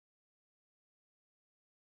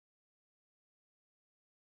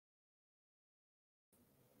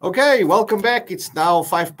Okay, welcome back. It's now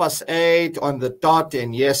 8:05 on the dot,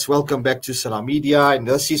 and yes, welcome back to Salam Media. And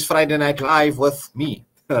this is Friday Night Live with me,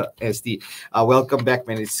 SD. Welcome back,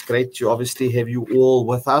 man. It's great to obviously have you all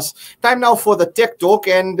with us. Time now for the Tech Talk,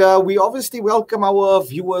 and we obviously welcome our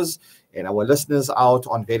viewers and our listeners out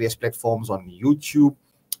on various platforms on YouTube,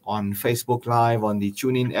 on Facebook Live, on the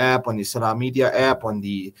TuneIn app, on the Salam Media app, on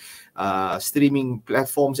the streaming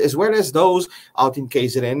platforms, as well as those out in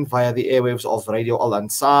KZN via the airwaves of Radio Al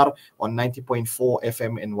Ansar on 90.4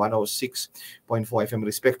 FM and 106.4 FM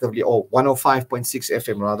respectively, or 105.6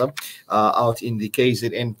 FM rather, out in the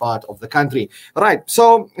KZN part of the country. Right,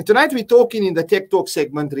 so tonight we're talking in the Tech Talk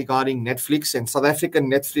segment regarding Netflix, and South African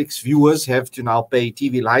Netflix viewers have to now pay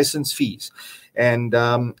TV license fees. And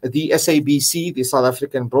the SABC, the South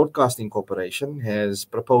African Broadcasting Corporation, has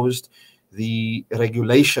proposed the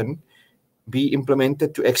regulation be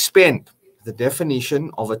implemented to expand the definition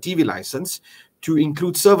of a TV license to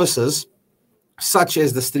include services such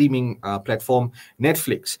as the streaming platform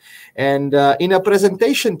Netflix. And in a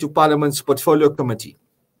presentation to Parliament's Portfolio Committee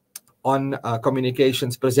on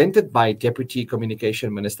Communications presented by Deputy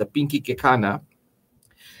Communication Minister Pinky Kekana,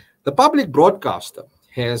 the public broadcaster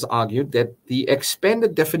has argued that the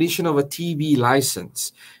expanded definition of a TV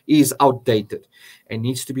license is outdated and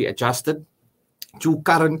needs to be adjusted to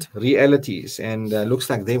current realities. And looks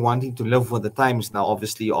like they're wanting to live with the times now,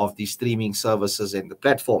 obviously, of the streaming services and the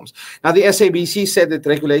platforms. Now, the SABC said that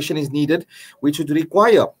regulation is needed, which would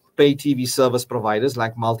require pay TV service providers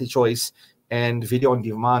like MultiChoice and video on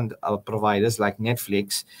demand providers like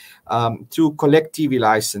Netflix to collect TV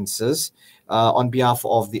licenses on behalf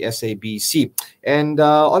of the SABC. And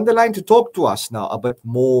on the line to talk to us now a bit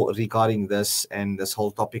more regarding this and this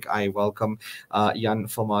whole topic, I welcome Jan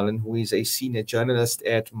Vermalen, who is a senior journalist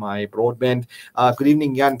at My Broadband. Good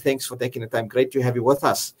evening, Jan. Thanks for taking the time. Great to have you with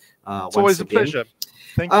us. It's always a pleasure.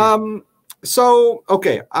 Thank you. So,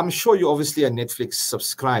 okay, I'm sure you're obviously a Netflix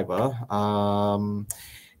subscriber.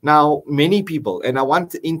 Now, many people, and I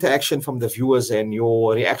want interaction from the viewers and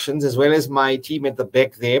your reactions, as well as my team at the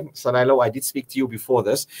back there. Sarilo, I did speak to you before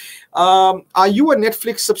this. Are you a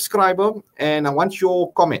Netflix subscriber? And I want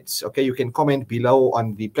your comments. Okay, you can comment below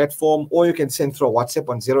on the platform, or you can send through a WhatsApp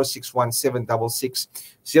on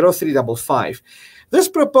 0617660355. This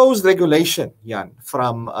proposed regulation, Jan,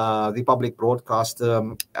 from the public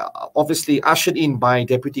broadcaster, obviously ushered in by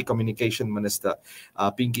Deputy Communication Minister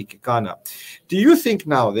Pinky Kekana. Do you think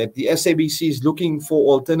now that the SABC is looking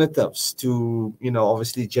for alternatives to,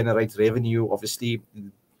 obviously generate revenue? Obviously,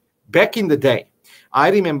 back in the day, I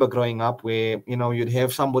remember growing up where, you'd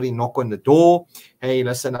have somebody knock on the door. Hey,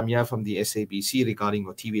 listen, I'm here from the SABC regarding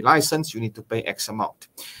your TV license. You need to pay X amount.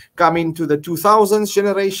 Coming to the 2000s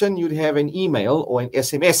generation, you'd have an email or an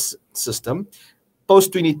SMS system.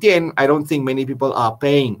 Post 2010, I don't think many people are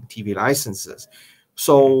paying TV licenses.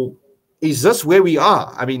 So is this where we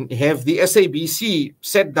are? I mean, have the SABC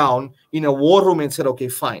sat down in a war room and said, okay,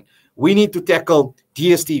 fine, we need to tackle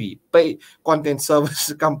DSTV, pay content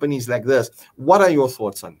service companies like this? What are your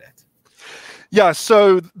thoughts on that? Yeah,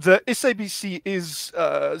 so the SABC is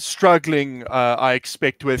struggling, I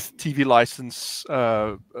expect, with TV license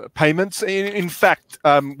payments. In fact,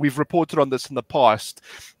 we've reported on this in the past.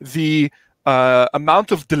 The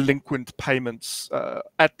amount of delinquent payments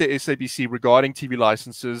at the SABC regarding TV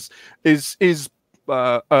licenses is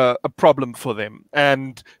a problem for them.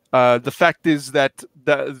 And the fact is that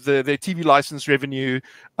their TV license revenue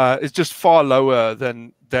is just far lower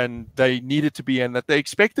than they need it to be and that they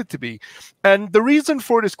expect it to be. And the reason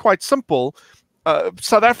for it is quite simple.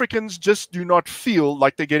 South Africans just do not feel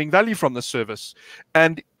like they're getting value from the service.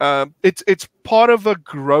 And it's part of a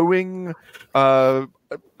growing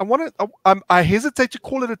I hesitate to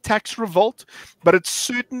call it a tax revolt, but it's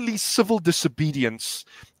certainly civil disobedience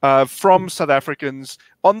from South Africans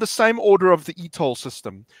on the same order of the e-toll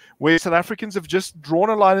system, where South Africans have just drawn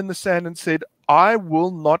a line in the sand and said, I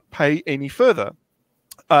will not pay any further.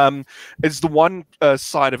 It's the one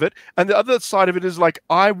side of it. And the other side of it is like,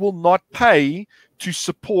 I will not pay to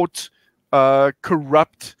support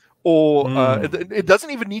corrupt or it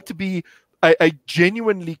doesn't even need to be a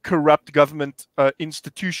genuinely corrupt government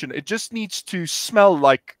institution. It just needs to smell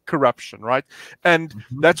like corruption, right? And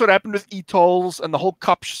that's what happened with e-tolls and the whole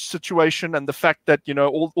CUP situation, and the fact that,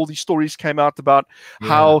 all these stories came out about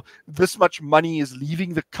how this much money is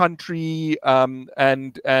leaving the country, and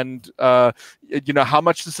how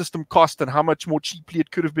much the system cost and how much more cheaply it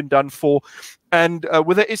could have been done for. And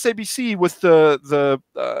with the SABC, with the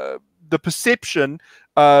perception,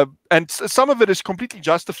 and some of it is completely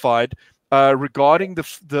justified, regarding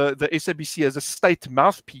the SABC as a state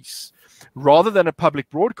mouthpiece rather than a public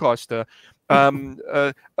broadcaster,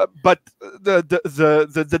 But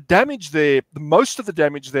the damage there, most of the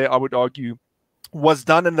damage there, I would argue, was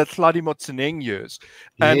done in the Tladi Motseneng years.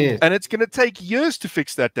 And it's going to take years to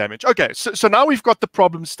fix that damage. Okay, so now we've got the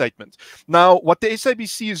problem statement. Now, what the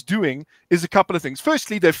SABC is doing is a couple of things.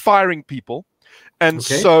 Firstly, they're firing people. And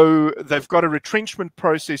so they've got a retrenchment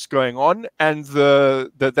process going on, and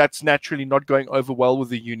that's naturally not going over well with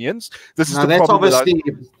the unions. This is the that's problem. Obviously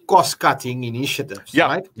cost-cutting initiatives,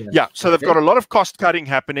 right? Yeah. So they've got a lot of cost-cutting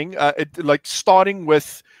happening, like starting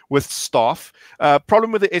with staff.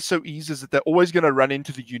 Problem with the SOEs is that they're always going to run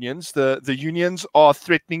into the unions. The unions are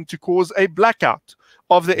threatening to cause a blackout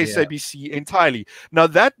of the SABC entirely. Now,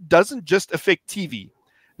 that doesn't just affect TV.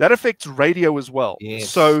 That affects radio as well.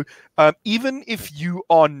 So even if you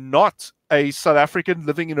are not a South African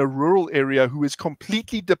living in a rural area who is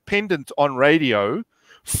completely dependent on radio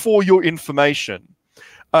for your information,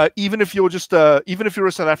 even if you're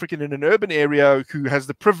a South African in an urban area who has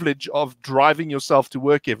the privilege of driving yourself to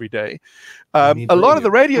work every day, a lot of the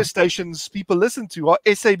radio stations people listen to are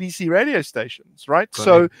SABC radio stations, right?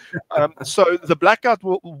 So the blackout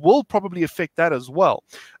will probably affect that as well.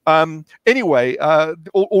 Anyway,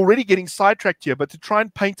 already getting sidetracked here, but to try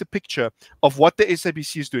and paint a picture of what the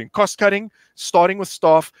SABC is doing: cost cutting, starting with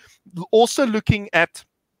staff, also looking at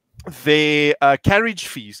their carriage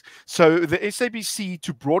fees. So the SABC,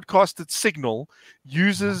 to broadcast its signal,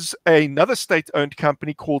 uses another state-owned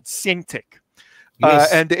company called Centec.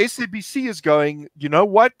 And the SABC is going, you know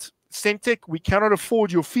what, Centec, we cannot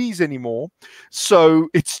afford your fees anymore. So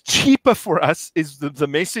it's cheaper for us, is the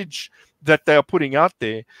message that they are putting out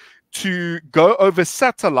there, to go over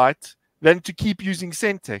satellite than to keep using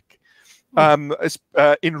Centec,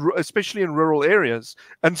 especially in rural areas.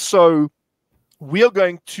 And so we are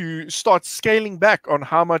going to start scaling back on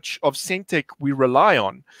how much of Centec we rely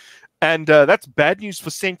on. And that's bad news for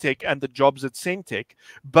Centec and the jobs at Centec.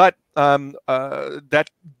 But that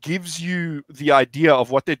gives you the idea of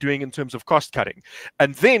what they're doing in terms of cost cutting.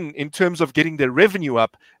 And then in terms of getting their revenue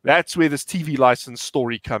up, that's where this TV license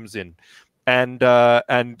story comes in. And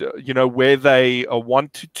you know, where they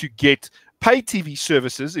want to get pay TV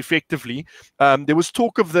services effectively. There was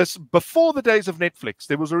talk of this before the days of Netflix.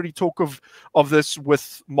 There was already talk of this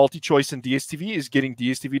with MultiChoice, and DStv is getting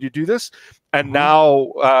DStv to do this. And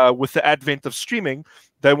now with the advent of streaming,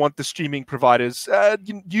 they want the streaming providers.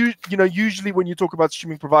 You know, usually when you talk about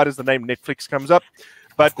streaming providers, the name Netflix comes up,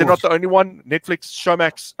 but they're not the only one. Netflix,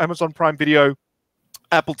 Showmax, Amazon Prime Video,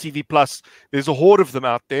 Apple TV Plus. There's a horde of them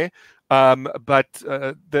out there. But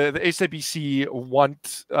the SABC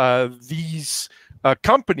want these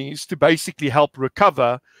companies to basically help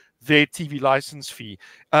recover their TV license fee.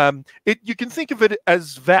 You can think of it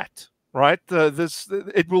as VAT, right?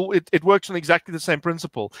 It works on exactly the same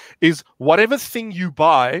principle. Is whatever thing you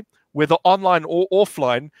buy, whether online or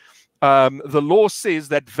offline, the law says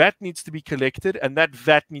that VAT needs to be collected, and that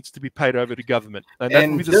VAT needs to be paid over to government. And that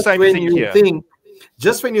would be the same thing here.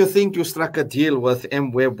 Just when you think you struck a deal with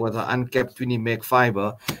M-Web with an uncapped 20 meg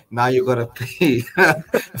fiber, now you got to pay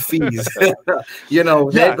fees. You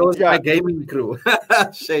know, there goes my gaming crew.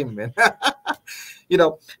 Shame, man. You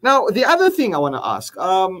know, now the other thing I want to ask,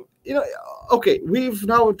 you know, okay, we've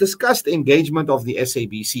now discussed the engagement of the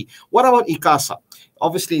SABC. What about ICASA?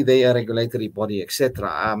 Obviously, they are a regulatory body,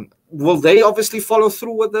 etc. Will they obviously follow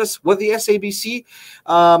through with this, with the SABC?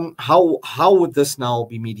 How would this now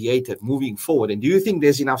be mediated moving forward? And do you think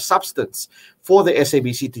there's enough substance for the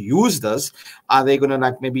SABC to use this? Are they going to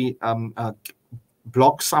like maybe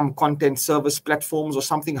block some content service platforms or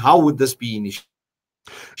something? How would this be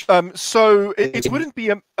initiated? So it wouldn't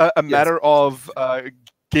be a matter of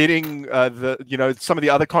getting some of the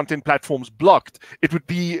other content platforms blocked. It would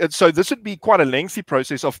be this would be quite a lengthy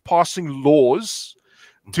process of passing laws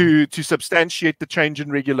to substantiate the change in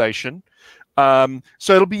regulation. So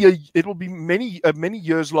it'll be many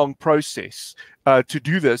years long process to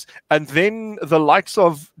do this, and then the likes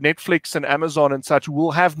of Netflix and Amazon and such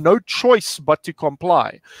will have no choice but to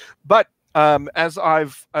comply. But as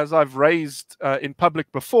I've raised in public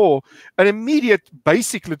before, an immediate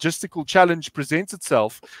basic logistical challenge presents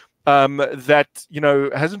itself that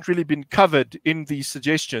hasn't really been covered in these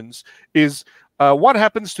suggestions. Is what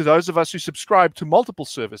happens to those of us who subscribe to multiple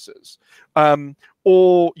services,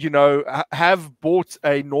 or have bought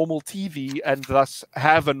a normal TV and thus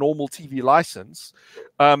have a normal TV license?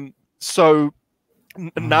 So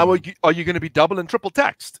now are you going to be double and triple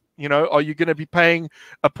taxed? You know, are you going to be paying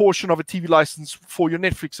a portion of a TV license for your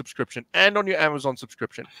Netflix subscription, and on your Amazon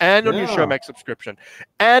subscription, and on your Showmax subscription,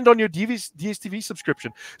 and on your DSTV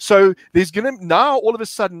subscription? So there's going to now all of a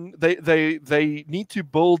sudden they need to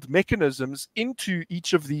build mechanisms into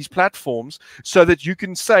each of these platforms so that you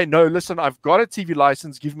can say, no, listen, I've got a TV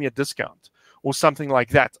license, give me a discount, or something like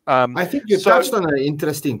that. I think you touched on an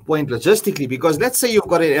interesting point logistically, because let's say you've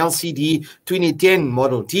got an LCD 2010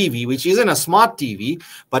 model TV, which isn't a smart TV,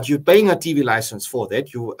 but you're paying a TV license for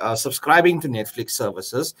that. You are subscribing to Netflix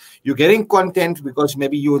services. You're getting content because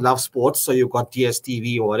maybe you love sports, so you've got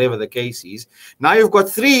DSTV or whatever the case is. Now you've got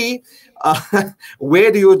three.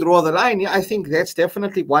 Where do you draw the line? Yeah, I think that's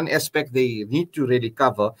definitely one aspect they need to really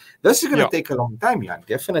cover. This is going to take a long time, Jan,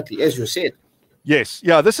 definitely, as you said. Yes,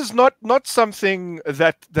 yeah, this is not something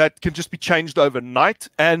that can just be changed overnight.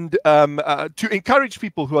 And to encourage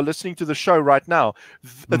people who are listening to the show right now,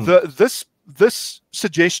 this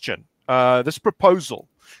suggestion, this proposal,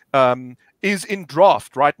 is in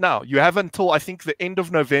draft right now. You have until, I think, the end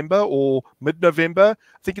of November or mid-November.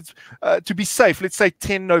 I think it's to be safe, let's say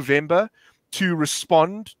 10 November, to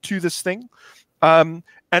respond to this thing. And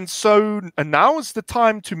so now is the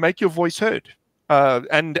time to make your voice heard.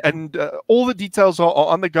 And all the details are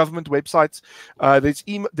on the government websites.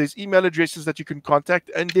 There's email addresses that you can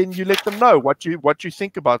contact, and then you let them know what you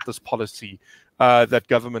think about this policy that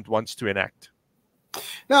government wants to enact.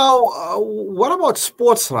 Now, what about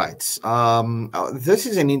sports rights? This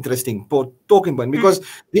is an interesting talking point, because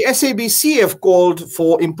the SABC have called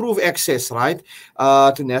for improved access, right,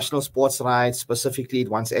 to national sports rights. Specifically, it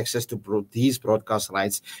wants access to these broadcast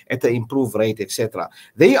rights at an improved rate, etc.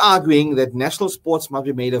 They are arguing that national sports must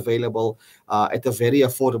be made available at a very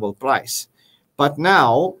affordable price. But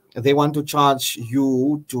now they want to charge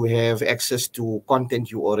you to have access to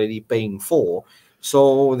content you're already paying for.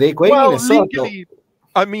 So they're going in a circle. Legally,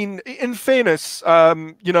 I mean, in fairness,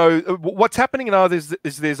 you know, what's happening now is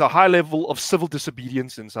there's a high level of civil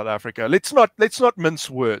disobedience in South Africa. Let's not mince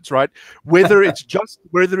words, right? Whether it's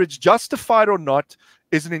justified or not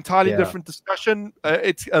is an entirely different discussion.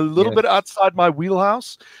 It's a little bit outside my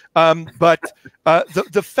wheelhouse, but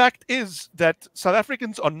the fact is that South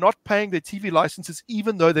Africans are not paying their TV licenses,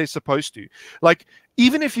 even though they're supposed to. Like,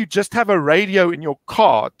 even if you just have a radio in your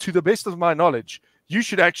car, to the best of my knowledge, you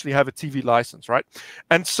should actually have a TV license, right?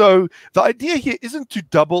 And so the idea here isn't to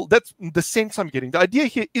double. That's the sense I'm getting. The idea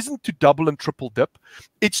here isn't to double and triple dip.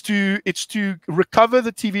 It's to recover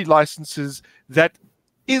the TV licenses that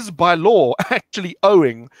is by law actually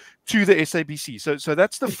owing to the SABC. So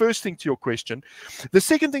that's the first thing to your question. The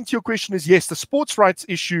second thing to your question is, yes, the sports rights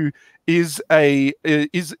issue is a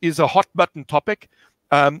hot button topic.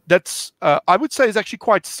 That's I would say is actually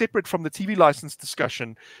quite separate from the TV license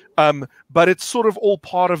discussion, but it's sort of all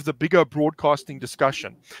part of the bigger broadcasting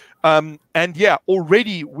discussion. And yeah,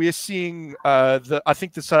 already we're seeing I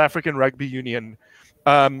think the South African Rugby Union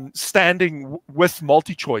standing with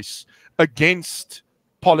MultiChoice against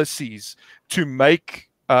policies to make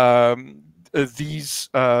these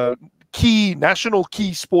national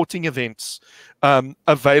key sporting events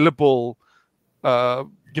available,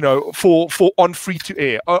 you know, for on free to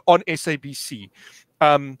air on SABC,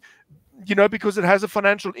 you know, because it has a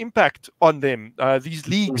financial impact on them. These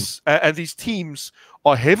leagues and these teams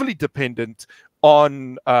are heavily dependent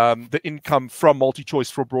on the income from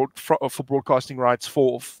MultiChoice for broadcasting rights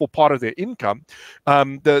for part of their income.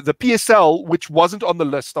 The PSL, which wasn't on the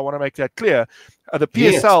list, I want to make that clear. The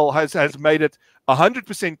PSL has made it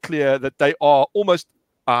 100% clear that they are almost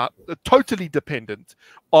totally dependent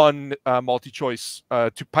on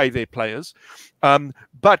MultiChoice to pay their players.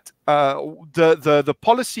 But the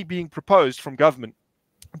policy being proposed from government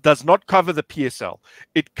does not cover the PSL.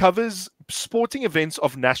 It covers sporting events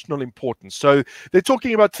of national importance. So they're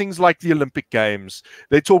talking about things like the Olympic Games.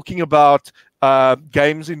 They're talking about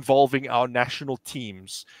games involving our national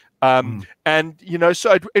teams. And, you know,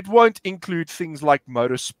 so it won't include things like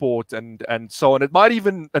motorsport and so on. It might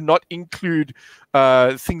even not include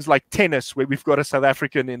things like tennis, where we've got a South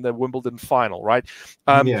African in the Wimbledon final, right?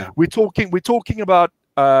 We're talking about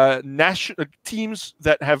national teams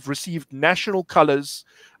that have received national colors,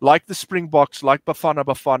 like the Springboks, like Bafana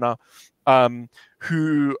Bafana,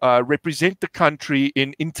 who represent the country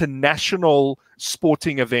in international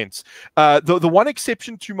sporting events. The one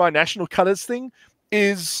exception to my national colors thing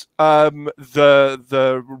is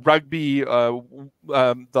the rugby,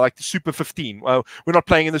 like the Super 15. We're not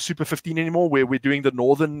playing in the Super 15 anymore. We're doing the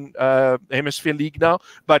Northern Hemisphere League now,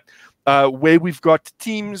 but where we've got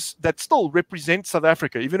teams that still represent South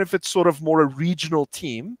Africa, even if it's sort of more a regional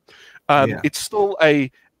team. It's still a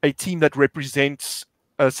team that represents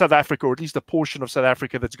South Africa, or at least a portion of South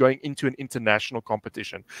Africa that's going into an international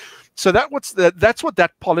competition. So that's what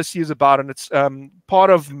that policy is about, and it's part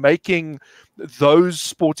of making those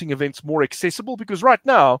sporting events more accessible. Because right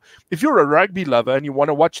now, if you're a rugby lover and you want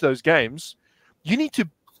to watch those games, you need to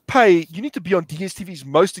pay. You need to be on DSTV's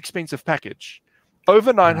most expensive package,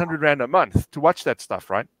 over 900 Rand a month to watch that stuff,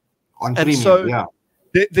 right? On premium, yeah.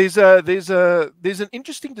 There's an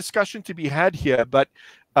interesting discussion to be had here, but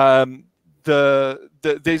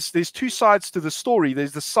there's two sides to the story.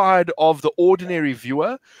 There's the side of the ordinary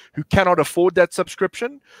viewer who cannot afford that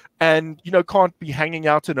subscription and can't be hanging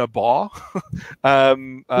out in a bar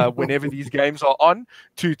whenever these games are on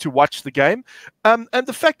to watch the game, and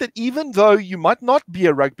the fact that even though you might not be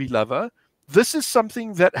a rugby lover, this is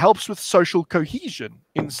something that helps with social cohesion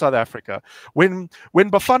in South Africa. When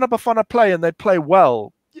Bafana play and they play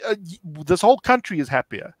well, this whole country is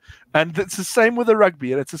happier. And it's the same with the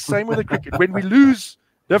rugby, and it's the same with the cricket. When we lose,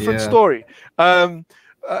 different story.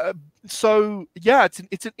 So yeah,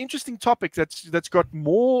 it's an interesting topic that's got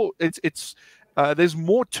more. There's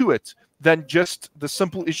more to it than just the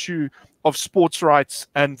simple issue of sports rights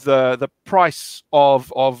and the price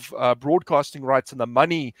of broadcasting rights and the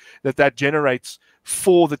money that generates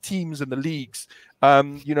for the teams and the leagues.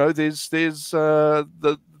 There's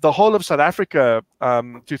the whole of South Africa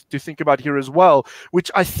to think about here as well,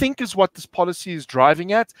 which I think is what this policy is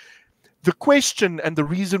driving at. The question and the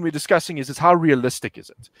reason we're discussing is how realistic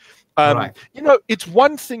is it? Right. It's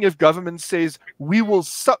one thing if government says we will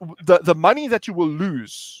the money that you will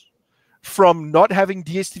lose from not having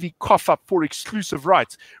DSTV cough up for exclusive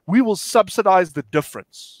rights, we will subsidize the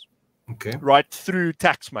difference, right, through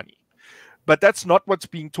tax money. But that's not what's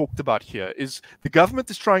being talked about here. Is the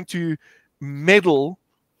government is trying to meddle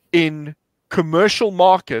in commercial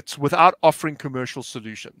markets without offering commercial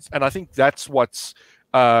solutions, and I think that's what's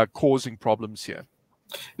causing problems here.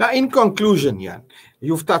 Now, in conclusion, Jan,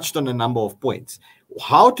 you've touched on a number of points.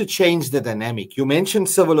 How to change the dynamic. You mentioned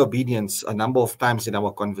civil obedience a number of times in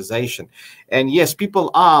our conversation. And yes,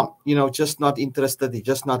 people are, just not interested. They're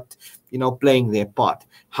just not, playing their part.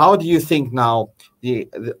 How do you think now the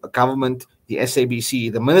government, the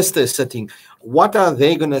SABC, the minister is sitting, what are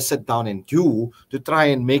they going to sit down and do to try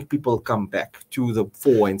and make people come back to the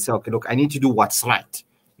fore and say, okay, look, I need to do what's right?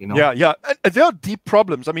 Yeah. There are deep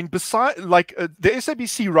problems. I mean, besides, the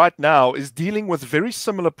SABC right now is dealing with very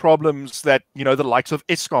similar problems that the likes of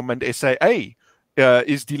Eskom and SAA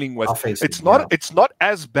is dealing with. It's not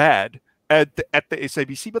as bad at the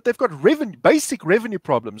SABC, but they've got basic revenue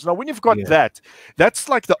problems. Now, when you've got that's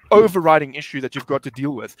like the overriding issue that you've got to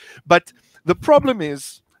deal with. But the problem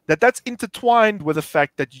is that's intertwined with the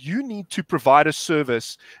fact that you need to provide a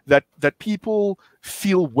service that people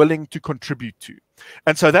feel willing to contribute to.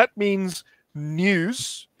 And so that means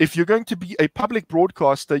news. If you're going to be a public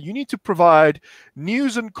broadcaster, you need to provide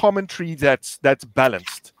news and commentary that's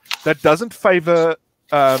balanced, that doesn't favor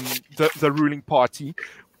the ruling party,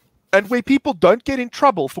 and where people don't get in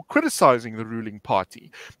trouble for criticizing the ruling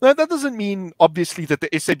party. Now, that doesn't mean, obviously, that the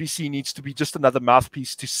SABC needs to be just another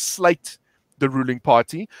mouthpiece to slate the ruling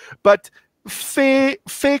party, but fair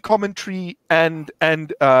commentary and in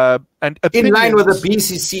line with the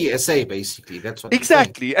BCC SA, basically. That's what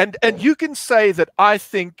exactly. And you can say that I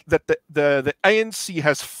think that the ANC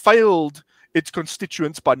has failed its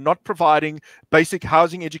constituents by not providing basic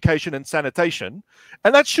housing, education, and sanitation,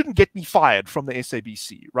 and that shouldn't get me fired from the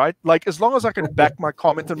SABC, right? Like, as long as I can back my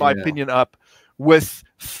comment and my opinion up with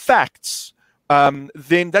facts,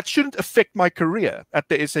 then that shouldn't affect my career at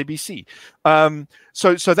the SABC.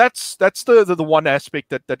 So that's the one aspect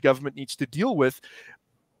that government needs to deal with.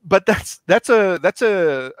 But that's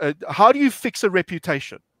a how do you fix a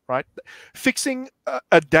reputation, right? Fixing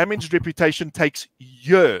a damaged reputation takes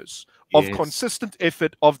years of consistent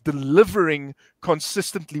effort, of delivering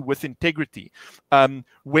consistently with integrity,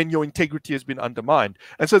 when your integrity has been undermined.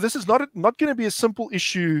 And so this is not going to be a simple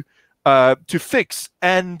issue to fix.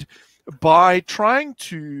 And by trying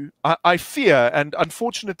to, I fear, and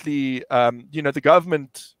unfortunately, the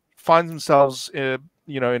government finds themselves, in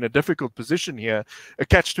a difficult position here, a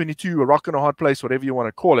catch-22, a rock and a hard place, whatever you want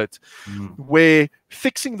to call it, where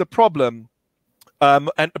fixing the problem, and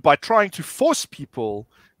by trying to force people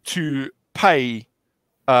to pay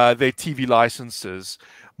their TV licenses,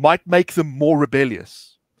 might make them more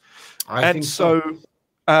rebellious. I think so.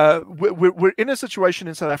 We're in a situation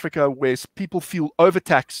in South Africa where people feel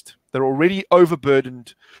overtaxed. They're already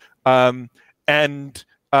overburdened, and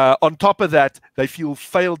on top of that, they feel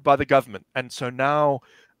failed by the government. And so now,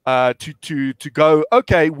 to go,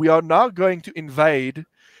 okay, we are now going to invade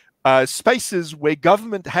spaces where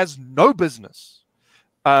government has no business.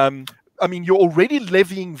 I mean, you're already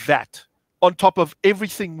levying VAT on top of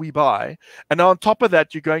everything we buy. And now on top of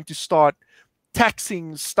that, you're going to start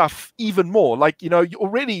taxing stuff even more. Like, you know,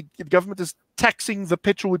 already the government is taxing the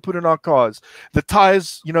petrol we put in our cars, the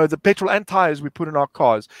tires, you know, the petrol and tires we put in our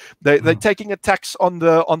cars. They're taking a tax on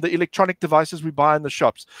the electronic devices we buy in the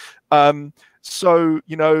shops. So,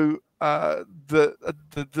 you know, the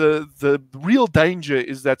real danger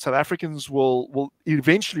is that South Africans will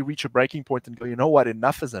eventually reach a breaking point and go, you know what,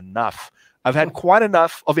 enough is enough. I've had quite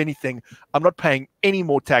enough of anything. I'm not paying any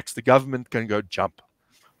more tax. The government can go jump.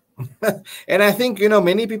 And I think, you know,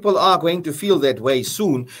 many people are going to feel that way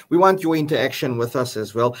soon. We want your interaction with us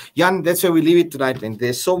as well. Jan, that's where we leave it tonight. And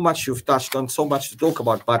there's so much you've touched on, so much to talk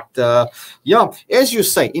about. But yeah, as you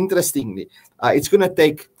say, interestingly, it's going to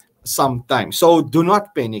take some time. So do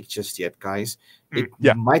not panic just yet, guys. It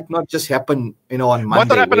might not just happen, you know, on Monday. Might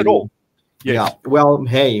not happen at all. Yes. Yeah, well,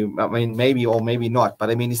 hey, I mean, maybe or maybe not. But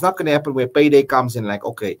I mean, it's not going to happen where payday comes in like,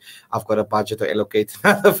 okay, I've got a budget to allocate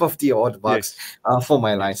another 50 odd bucks for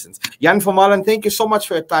my license. Jan van Malen, thank you so much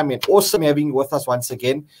for your time, man. Awesome having you with us once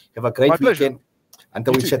again. Have a great weekend.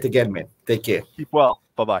 Until we chat again, man. Take care. Keep well.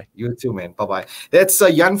 Bye-bye. You too, man. Bye-bye. That's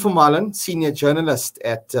Jan van Malen, senior journalist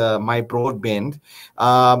at My Broadband.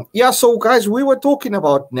 Yeah, so guys, we were talking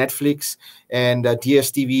about Netflix and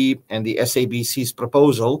DSTV and the SABC's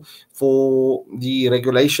proposal for the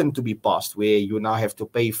regulation to be passed, where you now have to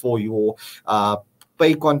pay for your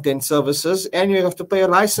pay content services and you have to pay a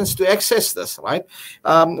license to access this, right?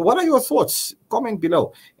 What are your thoughts? Comment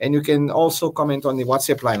below. And you can also comment on the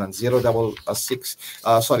WhatsApp line on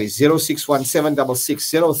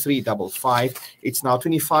 0617660355. It's now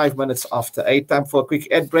 25 minutes after 8. Time for a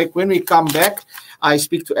quick ad break. When we come back, I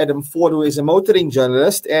speak to Adam Ford, who is a motoring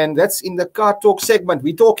journalist, and that's in the Car Talk segment.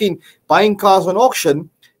 We're talking buying cars on auction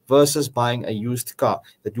versus buying a used car,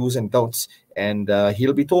 the do's and don'ts. And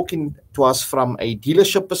he'll be talking to us from a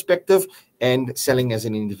dealership perspective and selling as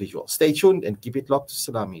an individual. Stay tuned and keep it locked to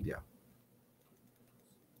Salam Media.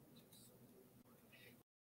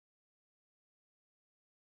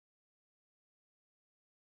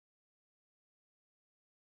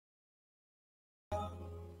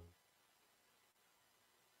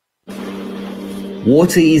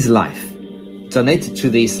 Water is life. Donate to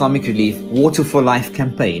the Islamic Relief Water for Life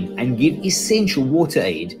campaign and give essential water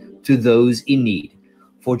aid to those in need.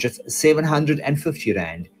 For just 750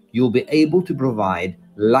 Rand, you'll be able to provide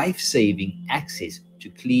life-saving access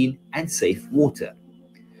to clean and safe water.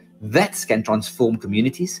 That can transform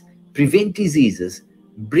communities, prevent diseases,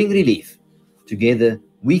 bring relief. Together,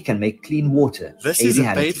 we can make clean water a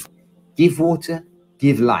reality. Give water,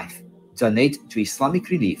 give life. Donate to Islamic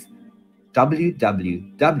Relief.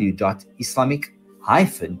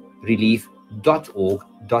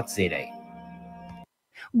 www.islamic-relief.org.za.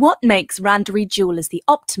 What makes Randery Jewelers the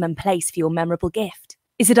optimum place for your memorable gift?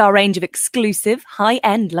 Is it our range of exclusive,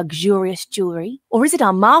 high-end, luxurious jewellery? Or is it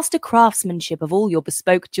our master craftsmanship of all your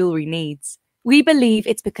bespoke jewellery needs? We believe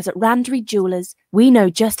it's because at Randery Jewelers, we know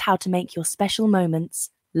just how to make your special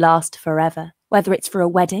moments last forever. Whether it's for a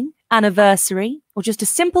wedding, anniversary, or just a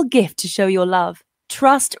simple gift to show your love,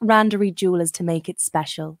 trust Randery Jewelers to make it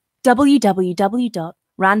special.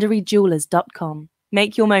 www.randeryjewelers.com.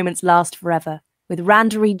 Make your moments last forever with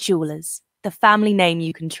Randery Jewelers, the family name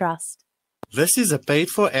you can trust. This is a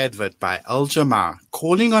paid-for advert by Al Jamar,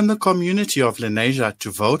 calling on the community of Lenasia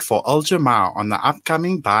to vote for Al Jamar on the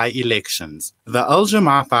upcoming by-elections. The Al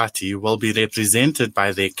Jamar party will be represented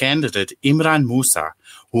by their candidate Imran Musa,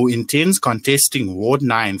 who intends contesting Ward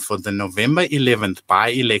 9 for the November 11th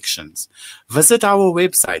by-elections. Visit our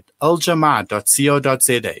website,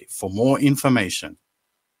 aljamar.co.za, for more information.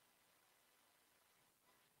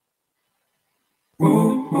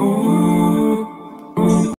 Ooh, ooh.